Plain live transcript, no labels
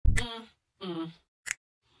I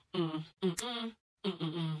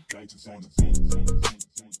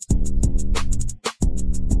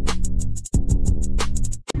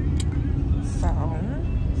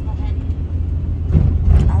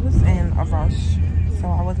was in a rush, so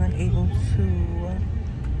I wasn't able to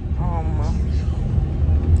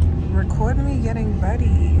record me getting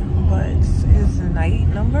ready, but it's night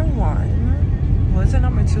number 1. Was it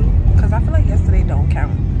number 2? Because I feel like yesterday don't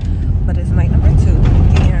count, but it's night number 2,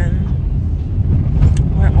 and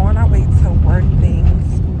we're on our way to Worthing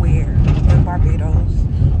Square in Barbados.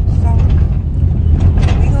 So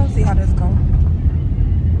we gonna see how this goes.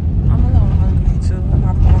 I'm a little hungry too, I'm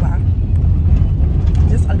not gonna lie.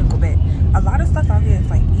 Just a little bit. A lot of stuff out here is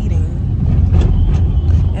like eating.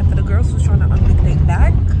 And for the girls who's trying to unpick their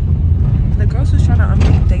back,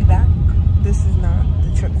 this is not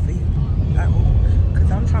the trip for you at all.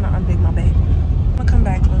 Because I'm trying to unpick my bag. I'm gonna come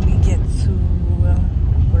back when we get to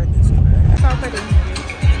where this is. It's all pretty.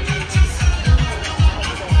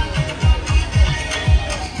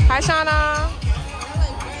 Hi, Shauna.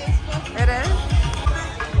 It is?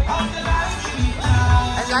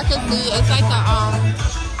 As y'all can see, it's like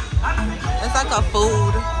a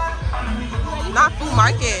food, not food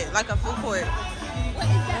market, like a food court.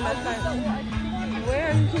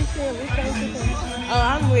 Where are you keep saying? Oh,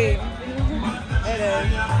 I'm weird. It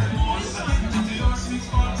is.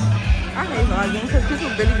 I hate vlogging because people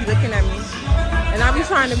really be looking at me, and I be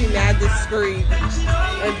trying to be mad discreet.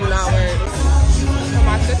 It do not work. So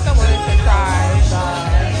my sister wanted to try the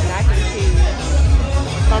mac and cheese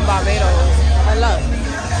from Barbados. I love.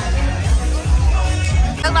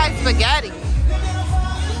 It's like spaghetti.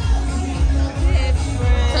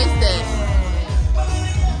 Taste it.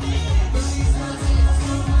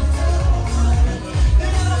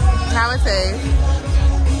 How it tastes?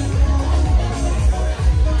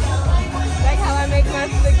 Like how I make my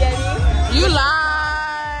spaghetti? You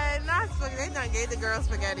lied. Not spaghetti. They done gave the girl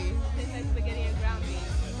spaghetti. They like spaghetti and ground beef.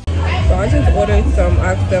 So I just ordered some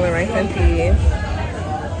oxtail and rice and peas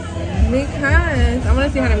because I want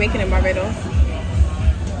to see how to make it in Barbados.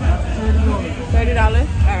 $30?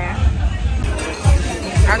 Alright.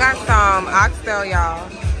 I got some oxtail, y'all.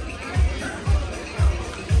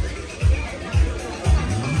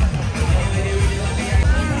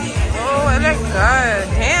 Oh, it looks good.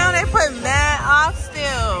 Damn, they put mad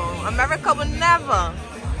oxtail. America would never.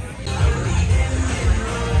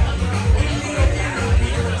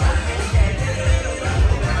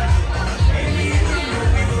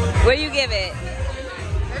 What do you give it?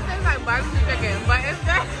 It tastes like barbecue chicken, but it's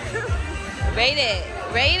not. Rate it.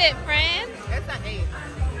 Rate it, friend. It's an 8.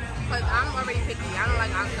 Because I'm already picky. I don't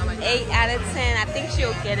like oxtail like that. 8 out of 10. I think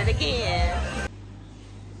she'll get it again.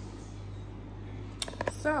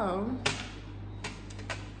 So,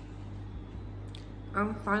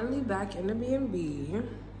 I'm finally back in the B&B.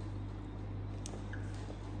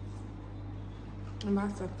 I'm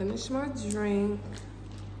about to finish my drink.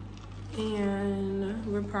 And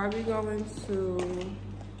we're probably going to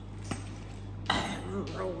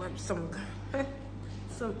roll up some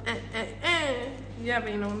yeah,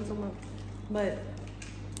 but you know what I'm talking about. But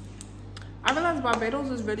I realized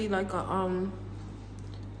Barbados is really like a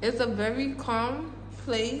it's a very calm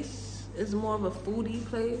place. It's more of a foodie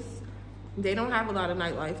place. They don't have a lot of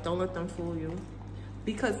nightlife. Don't let them fool you.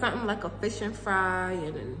 Because something like a fish and fry,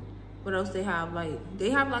 and then what else they have? Like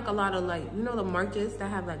they have like a lot of like, you know, the markets that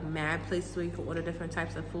have like mad places where you can order different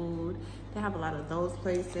types of food. They have a lot of those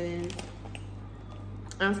places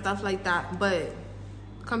and stuff like that. But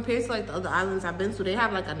compared to like the other islands I've been to, they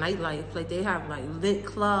have like a nightlife. Like they have like lit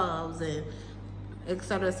clubs and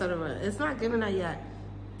etc, etc. It's not giving that yet,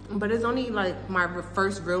 but it's only like my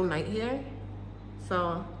first real night here,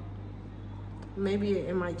 so maybe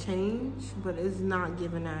it might change, but it's not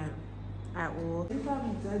giving that at all. It's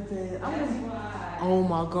probably dead. Oh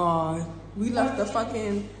my god, we left the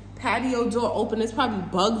fucking patio door open. There's probably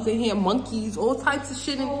bugs in here, monkeys, all types of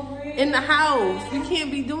shit in the house. We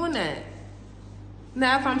can't be doing that.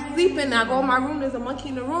 Now if I'm sleeping, I go in my room, there's a monkey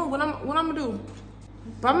in the room, what I'm gonna do?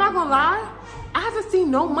 But I'm not gonna lie, I haven't seen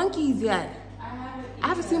no monkeys yet. I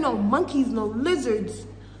haven't seen no monkeys, no lizards,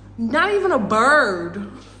 not even a bird.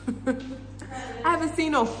 I haven't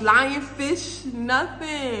seen no flying fish,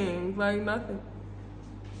 nothing, like nothing.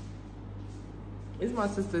 It's my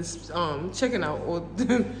sister's checking out all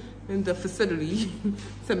in the facility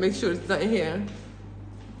to make sure there's nothing here.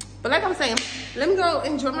 But like I was saying, let me go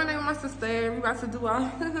enjoy my night with my sister. We about to do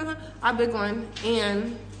our big one,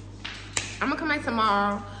 and I'm gonna come back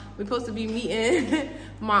tomorrow. We're supposed to be meeting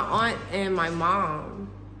my aunt and my mom.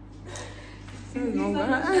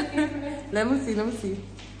 Let me see.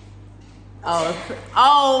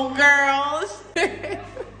 Oh, girls.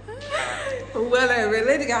 Well,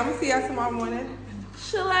 really, I'm gonna see y'all tomorrow morning.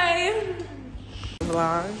 Chile.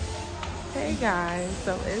 Vlog. Hey guys,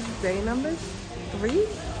 so it's day number 3.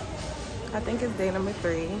 I think it's day number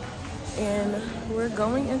 3, and we're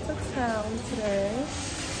going into town today.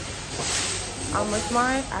 I'm with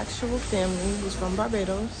my actual family, who's from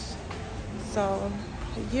Barbados. So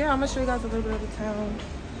yeah, I'm gonna show you guys a little bit of the town.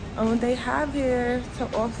 They have here to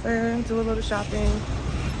offer, do a little shopping,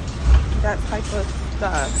 that type of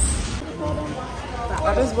stuff.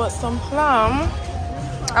 I just bought some plum.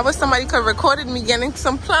 I wish somebody could have recorded me getting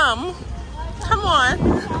some plum. Come on.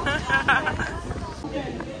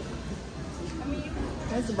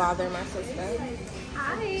 That's bothering my sister.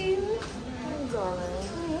 Hi. Hey, darling.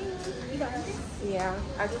 Yeah,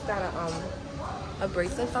 I just got a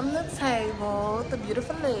bracelet from the table. The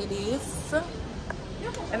beautiful ladies.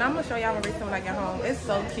 And I'm gonna show y'all my bracelet when I get home. It's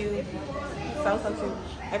so cute. So cute.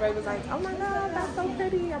 Everybody was like, oh my god, that's so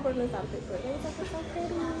pretty. I brought this outfit for it. They was like, it's so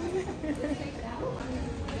pretty.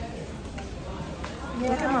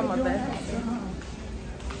 Look at my mother.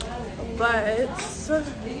 But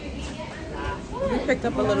we picked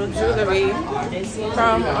up a little jewelry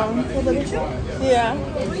from yeah.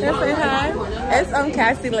 Let's say hi. It's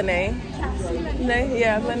Cassie Lene.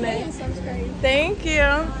 Yeah, Lene. Thank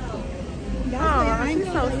you. Oh, she's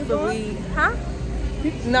so sweet. Huh?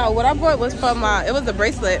 No, what I bought was from it was a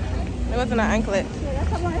bracelet. It wasn't an anklet.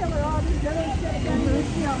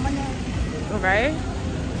 Right?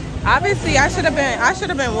 Obviously, I should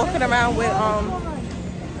have been walking around with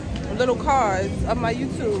little cards of my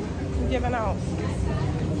YouTube giving out.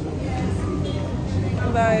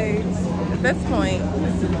 Like, at this point,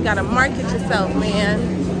 you gotta market yourself,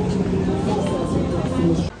 man.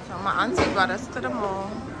 So my auntie brought us to the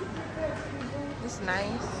mall. It's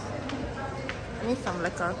nice. I need some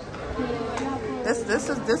liquor.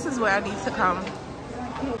 This is where I need to come.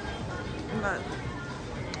 But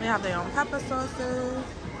they have their own pepper sauces,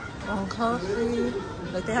 own coffee.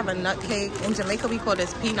 Like they have a nut cake. In Jamaica we call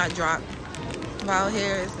this peanut drop. But out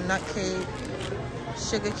here is nut cake,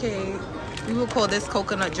 sugar cake. We would call this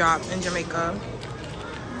coconut drop in Jamaica.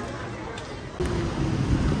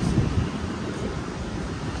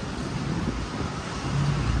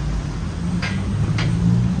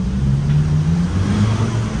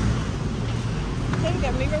 Can you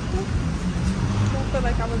get me real quick? I don't feel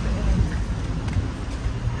like I was in it.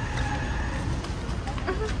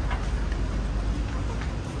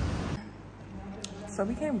 So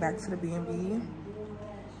we came back to the B&B.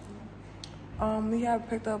 We have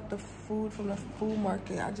picked up the food from the food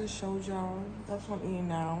market. I just showed y'all. That's what I'm eating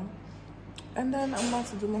now. And then I'm about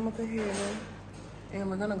to do my mother hair. And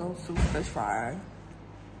we're gonna go to fish fry.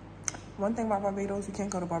 One thing about Barbados, you can't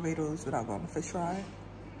go to Barbados without going to fish fry.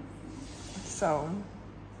 So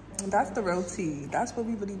that's the real tea. That's what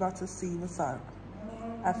we really about to see what's up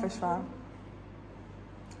at fish fry.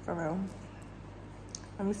 For real.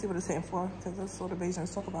 Let me see what it's saying for, because that's what the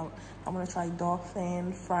Bajans talk about. I'm gonna try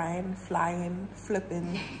dolphin, frying, flying,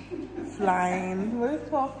 flipping, flying. What is it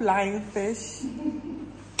called? Flying fish.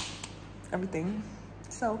 Everything.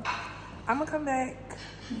 So I'm gonna come back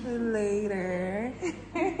later.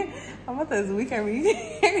 I'm about this weekend read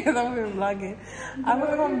because I'm gonna be vlogging. I'm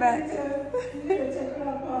gonna come back.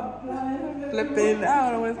 Flipping. I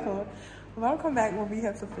don't know what it's called. But I'll come back when we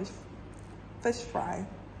have some fish fry.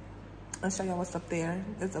 I'll show y'all what's up there.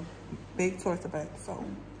 It's a big tourist event, so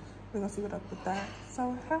we're gonna see what's up with that.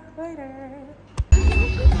 So later.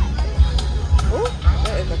 Ooh,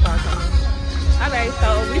 there is a car coming. Alright, so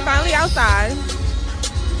we finally outside.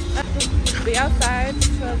 We outside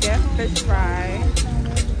to get fish fry.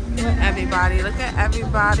 Look at everybody. Look at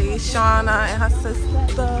everybody. Shauna and her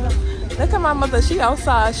sister. Look at my mother. She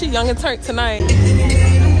outside. She young and turned tonight.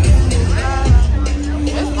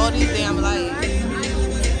 It's all these damn lights.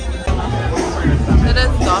 Look at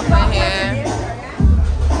this dolphin here.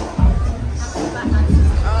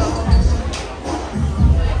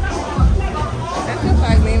 It looks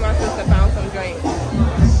like me and my sister found some drink.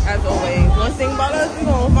 As always. One thing about us, we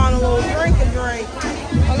gonna find a little drink and drink.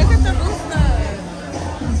 Oh, look at the rooster.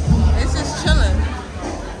 It's just chilling.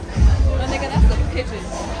 Oh, nigga, that's the pigeon.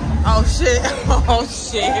 Oh shit. Oh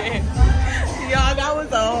shit. Y'all, that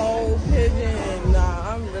was a whole pigeon.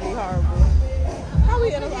 Nah, I'm really horrible. How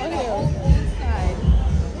we end up out here?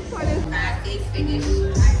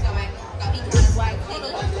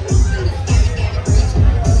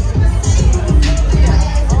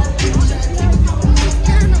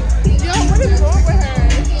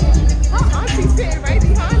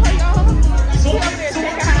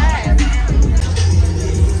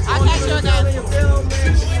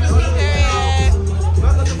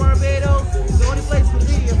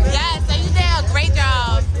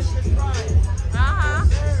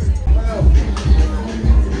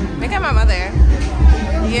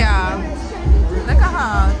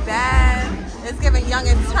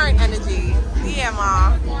 energy. Yeah,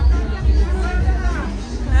 Ma.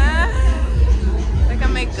 They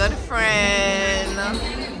can make good friends.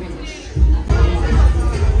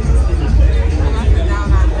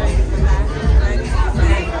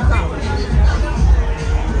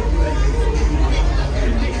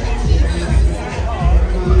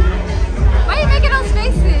 Why are you making those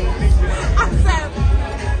faces? I said,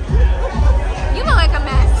 You look like a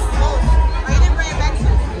mess. are you gonna bring it back to?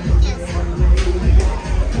 Yes.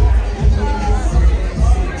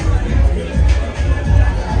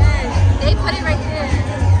 They put it right there.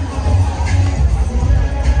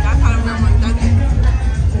 That's how the real one does it.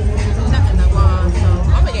 Nothing to go on, so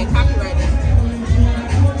I'm gonna get copyrighted.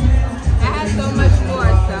 I have so much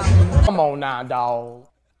more, so. Come on now, dog.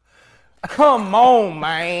 Come on,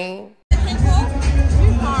 man.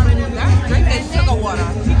 That's drinking sugar water.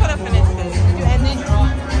 She could have finished it. Did you end it?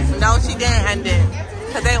 No, she didn't end it.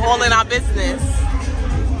 Because they all in our business.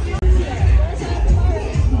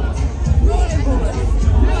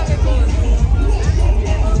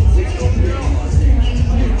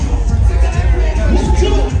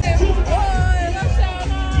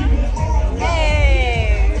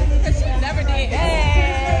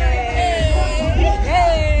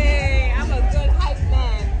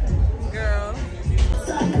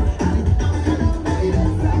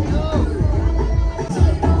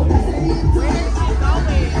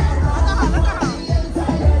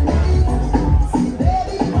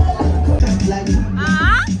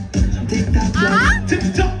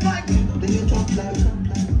 Tik Tok like then you talk like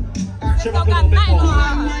Don't got nothing on her.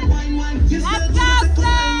 Let's go,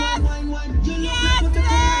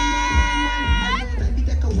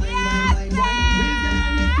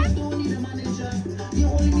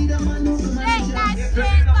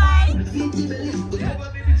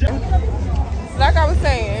 Like I was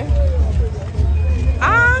saying,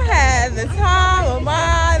 I had the time of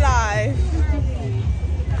my life.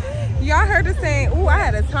 Y'all heard the saying, ooh, I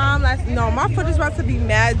had a time last. No, my footage about to be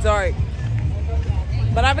mad dark.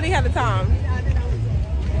 But I really had the time.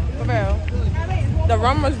 For real. The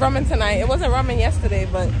rum was rumming tonight. It wasn't rumming yesterday,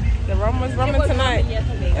 but the rum was rumming tonight.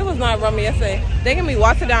 It was not rumming yesterday. They gave me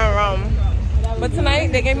watered down rum. But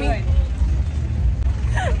tonight they gave me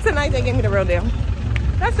the real deal.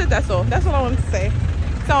 That's it, that's all. That's all I wanted to say.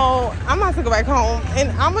 So I'm about to go back home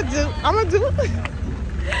and I'm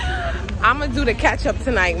gonna do the catch up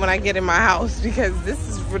tonight when I get in my house because this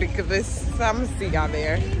is ridiculous. So I'm gonna see y'all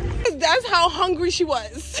there. That's how hungry she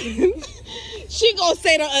was. She gonna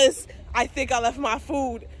say to us, I think I left my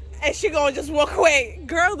food. And she gonna just walk away.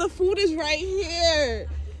 Girl, the food is right here.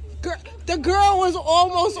 Girl, the girl was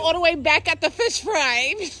almost all the way back at the fish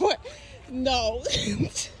fry. No.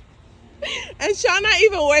 And Sean not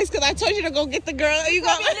even worse because I told you to go get the girl. You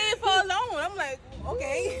go leave her alone. I'm like,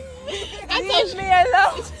 okay. I told me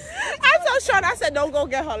alone. I told Sean, I said, don't go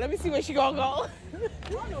get her. Let me see where she gonna go.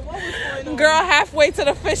 Girl, halfway to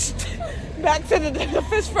the fish, back to the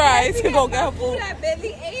fish fries to go get her food. I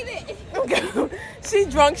barely ate it. She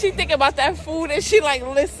drunk. She thinking about that food and she like,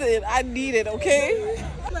 listen, I need it, okay?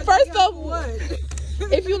 First off,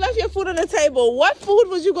 if you left your food on the table, what food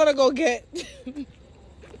was you gonna go get?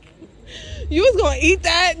 You was gonna eat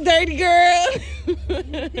that, dirty girl.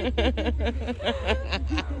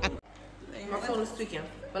 My phone is speaking.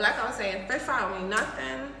 But like I was saying, fish fry don't mean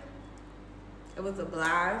nothing. It was a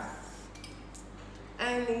blast.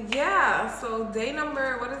 And yeah, so day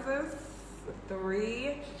number, what is this?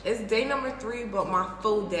 3. It's day number 3, but my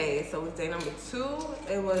full day. So it's day number 2.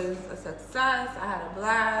 It was a success. I had a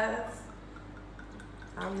blast.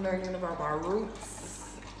 I'm learning about my roots.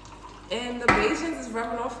 And the Bayesians is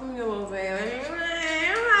rubbing off from me a little bit.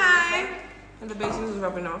 And the Bayesians is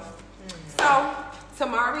rubbing off. So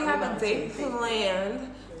tomorrow we have a date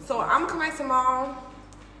planned. So I'm coming tomorrow.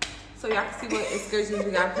 So y'all can see what excursions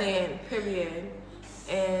we got planned, period.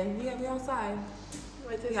 And yeah, we outside.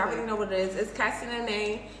 Y'all already know what it is. It's Cassie and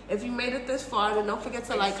A. If you made it this far, then don't forget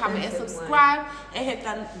to like, comment, and subscribe. And hit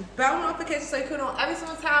that bell notification so you can know every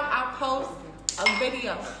single time I post a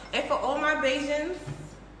video. And for all my Bayesians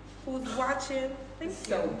who's watching, thank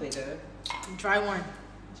you. Bigger. Try one.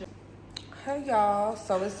 Hey y'all,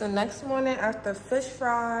 so it's the next morning after fish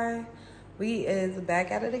fry. We is back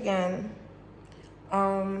at it again.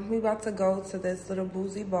 We about to go to this little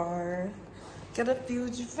boozy bar, get a few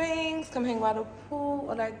drinks, come hang by the pool,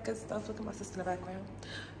 all that good stuff. Look at my sister in the background.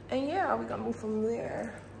 And yeah, we gonna move from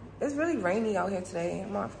there. It's really rainy out here today.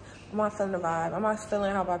 I'm not feeling the vibe. I'm not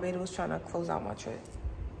feeling how Barbados was trying to close out my trip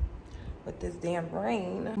with this damn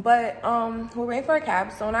rain. But we're waiting for a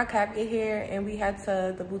cab. So when our cab get here and we head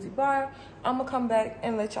to the boozy bar, I'm gonna come back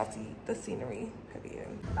and let y'all see the scenery.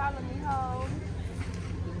 Follow me home.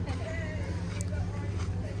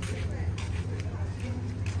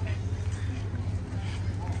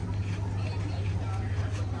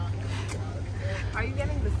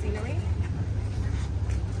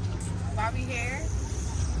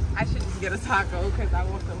 get a taco because I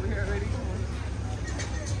walked over here already.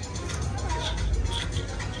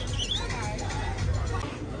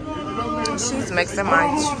 She's mixing my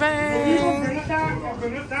drink. I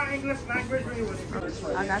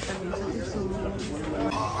got the beef too.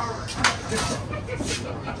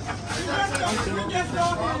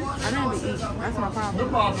 I didn't even eat. That's my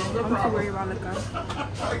problem. I'm too worried about liquor.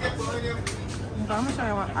 But I'm gonna show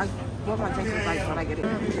you what my drink is like when I get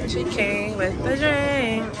it. She came with the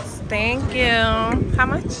drinks. Thank you. How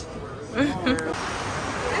much?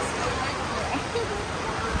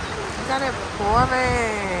 Got it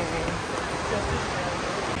pouring.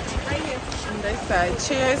 And they said,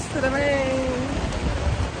 cheers to the rain.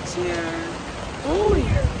 Cheers. Ooh,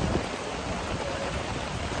 yeah.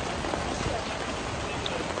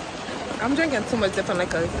 I'm drinking too much different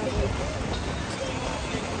liquor.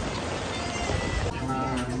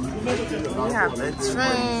 We have the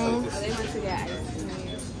drinks.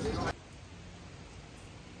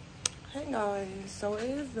 Hey guys, so it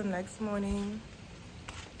is the next morning.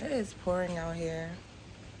 It is pouring out here.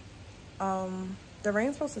 The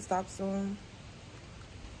rain's supposed to stop soon,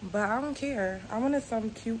 but I don't care. I wanted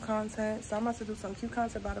some cute content, so I'm about to do some cute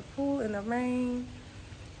content by the pool in the rain.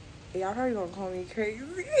 Y'all heard you gonna call me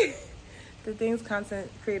crazy. The things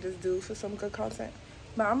content creators do for some good content.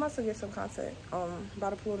 But I'm about to get some content by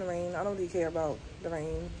the pool in the rain. I don't really care about the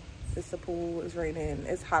rain. It's the pool, it's raining,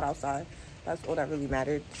 it's hot outside. That's all that really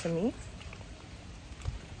mattered to me.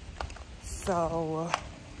 So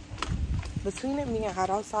between it being hot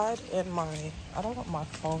outside and I don't want my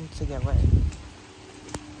phone to get wet.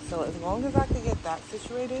 So as long as I can get that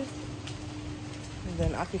situated,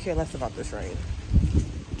 then I could care less about this rain.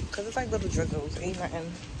 Cause it's like little drizzles, ain't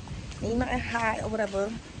nothing hot or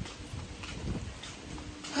whatever.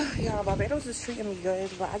 Y'all, Barbados is treating me good,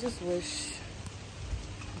 but I just wish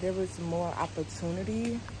there was more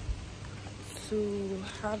opportunity to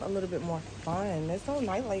have a little bit more fun. There's no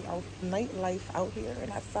nightlife out here,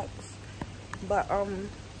 and that sucks. But I'm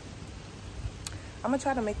gonna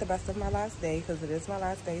try to make the best of my last day, because it is my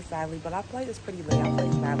last day, sadly. But I feel like it's pretty late. I feel like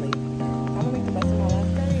it's bad late. I'm gonna make the best of my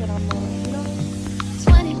last day, and I'm gonna, you know,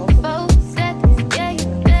 24 seconds, yeah, you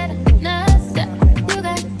better not stop. You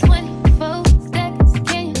got 24 seconds,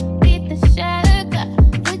 can you beat the shot?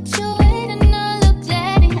 What you waiting on, look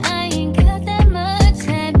daddy, I ain't got that much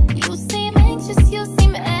time. You seem anxious, you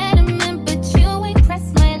seem adamant, but you ain't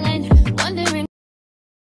pressed my line. Wondering.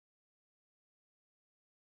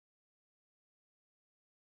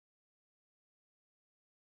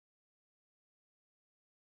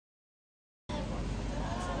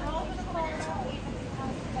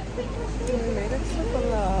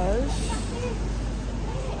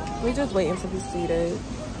 We just waiting to be seated.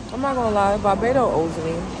 I'm not gonna lie, Barbados owes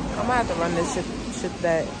me. I'm gonna have to run this shit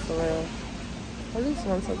back for real. At least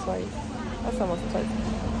once or twice. That's not once or twice.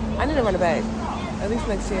 I need to run it back. At least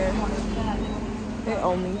next year. They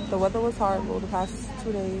owe me. The weather was horrible the past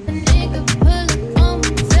 2 days.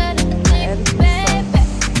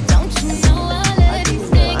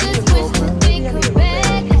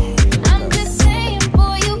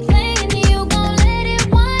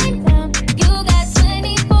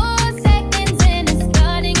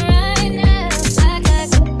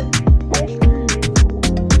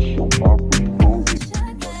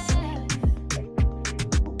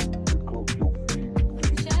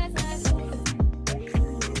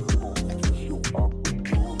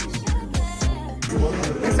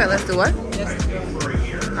 Let's do what?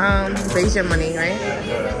 Raise your money, right?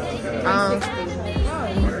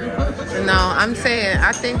 No, I'm saying,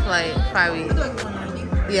 I think like probably,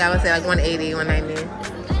 yeah, I would say like 180, 190.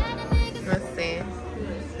 Let's see.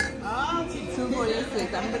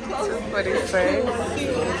 246, I'm the closest.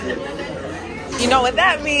 246. You know what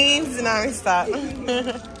that means? No, stop.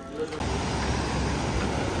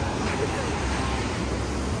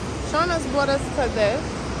 Shauna's brought us to this.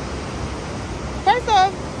 First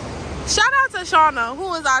off, shout out to Shauna,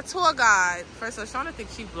 who is our tour guide. First of all, Shauna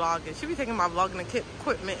thinks she's vlogging. She be taking my vlogging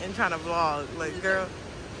equipment and trying to vlog. Like, girl.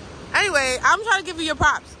 Anyway, I'm trying to give you your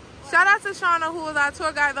props. Shout out to Shauna, who was our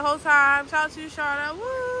tour guide the whole time. Shout out to you, Shauna.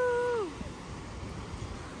 Woo!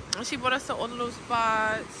 And she brought us to all the little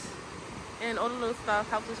spots and all the little stuff.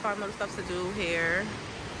 Helped us find little stuff to do here.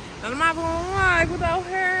 And I'm not gonna lie, without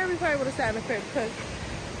her, we probably would have sat in the crib, because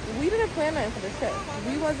we didn't plan nothing for this trip.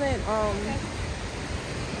 We wasn't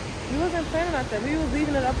planning nothing. We was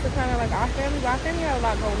leaving it up to kind of like our family. But our family had a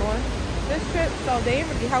lot going on this trip, so they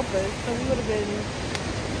didn't really help us. So we would have been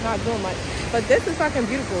not doing much. But this is fucking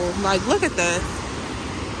beautiful. Like, look at this.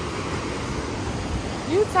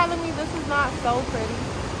 You telling me this is not so pretty?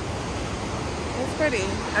 It's pretty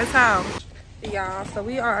as hell. Y'all, so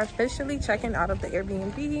we are officially checking out of the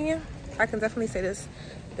Airbnb. I can definitely say this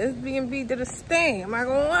B&B did a sting, am I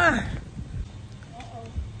gonna lie?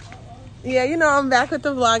 Yeah, you know I'm back with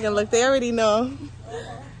the vlog, and look, they already know.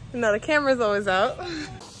 You know the camera's always out.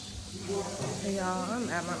 Hey y'all, I'm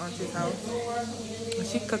at my auntie's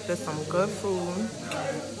house. She cooked us some good food.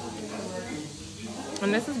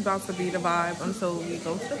 And this is about to be the vibe until we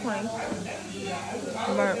go to the plane.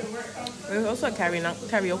 But there's also a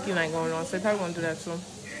karaoke night going on, so we're probably gonna do that too.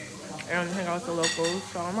 And hang out with the locals.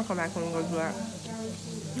 So I'm gonna come back when we go do that.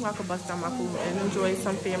 I could bust down my food and enjoy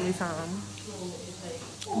some family time.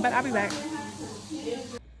 But I'll be back.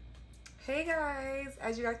 Hey guys,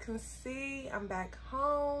 as you guys can see, I'm back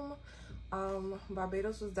home.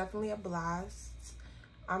 Barbados was definitely a blast.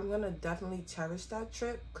 I'm gonna definitely cherish that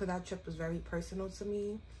trip because that trip was very personal to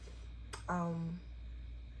me.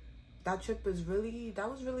 That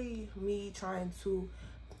was really me trying to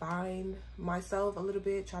find myself a little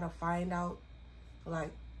bit, try to find out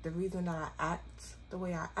like the reason that I act the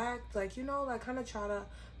way I act, like, you know, like kind of try to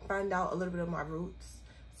find out a little bit of my roots.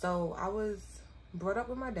 So I was brought up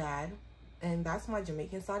with my dad, and that's my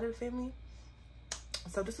Jamaican side of the family.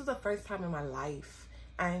 So this was the first time in my life.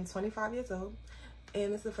 I'm 25 years old,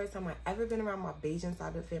 and this is the first time I've ever been around my Bajan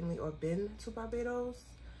side of the family or been to Barbados.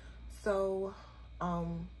 So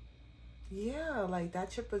yeah, like that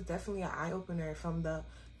trip was definitely an eye-opener. From the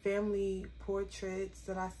family portraits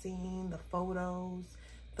that I seen, the photos,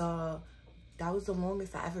 that was the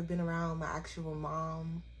longest I ever been around my actual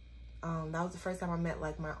mom. That was the first time I met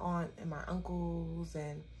like my aunt and my uncles,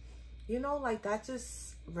 and you know, like that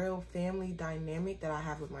just real family dynamic that I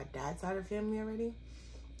have with my dad's side of the family already.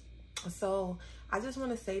 So I just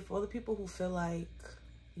want to say, for all the people who feel like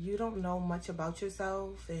you don't know much about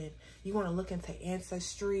yourself and you want to look into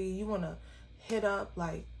ancestry, you want to hit up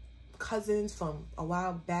like cousins from a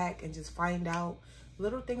while back and just find out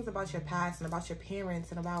little things about your past and about your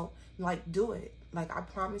parents and about, like, do it. Like, I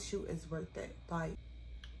promise you it's worth it. Like,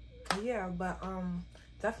 yeah, but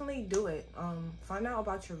definitely do it. Find out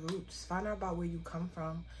about your roots, find out about where you come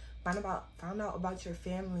from, find out about your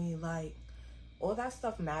family. Like, all that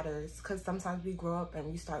stuff matters, because sometimes we grow up and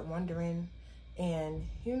we start wondering, and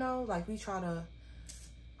you know, like, we try to,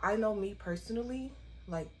 I know me personally,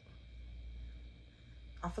 like,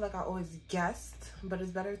 I feel like I always guessed, but it's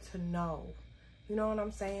better to know. You know what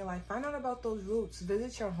I'm saying? Like, find out about those roots,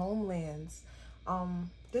 visit your homelands,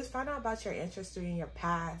 just find out about your ancestry and your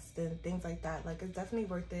past and things like that. Like, it's definitely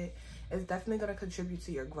worth it. It's definitely going to contribute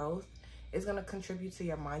to your growth. It's going to contribute to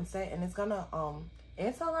your mindset, and it's going to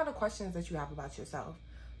answer a lot of questions that you have about yourself.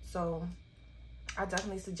 So I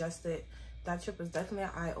definitely suggest it. That trip was definitely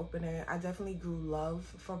an eye-opener. I definitely grew love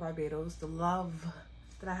for Barbados. The love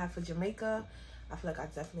that I have for Jamaica, I feel like I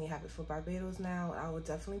definitely have it for Barbados now. I will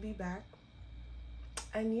definitely be back.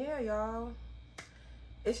 And yeah, y'all,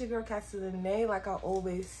 it's your girl Cassie Lene, like I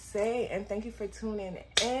always say, and thank you for tuning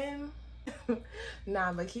in.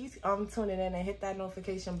 Nah, but keep tuning in and hit that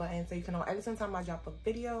notification button so you can know every single time I drop a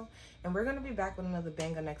video. And we're gonna be back with another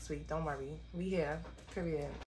banger next week. Don't worry, we here, period.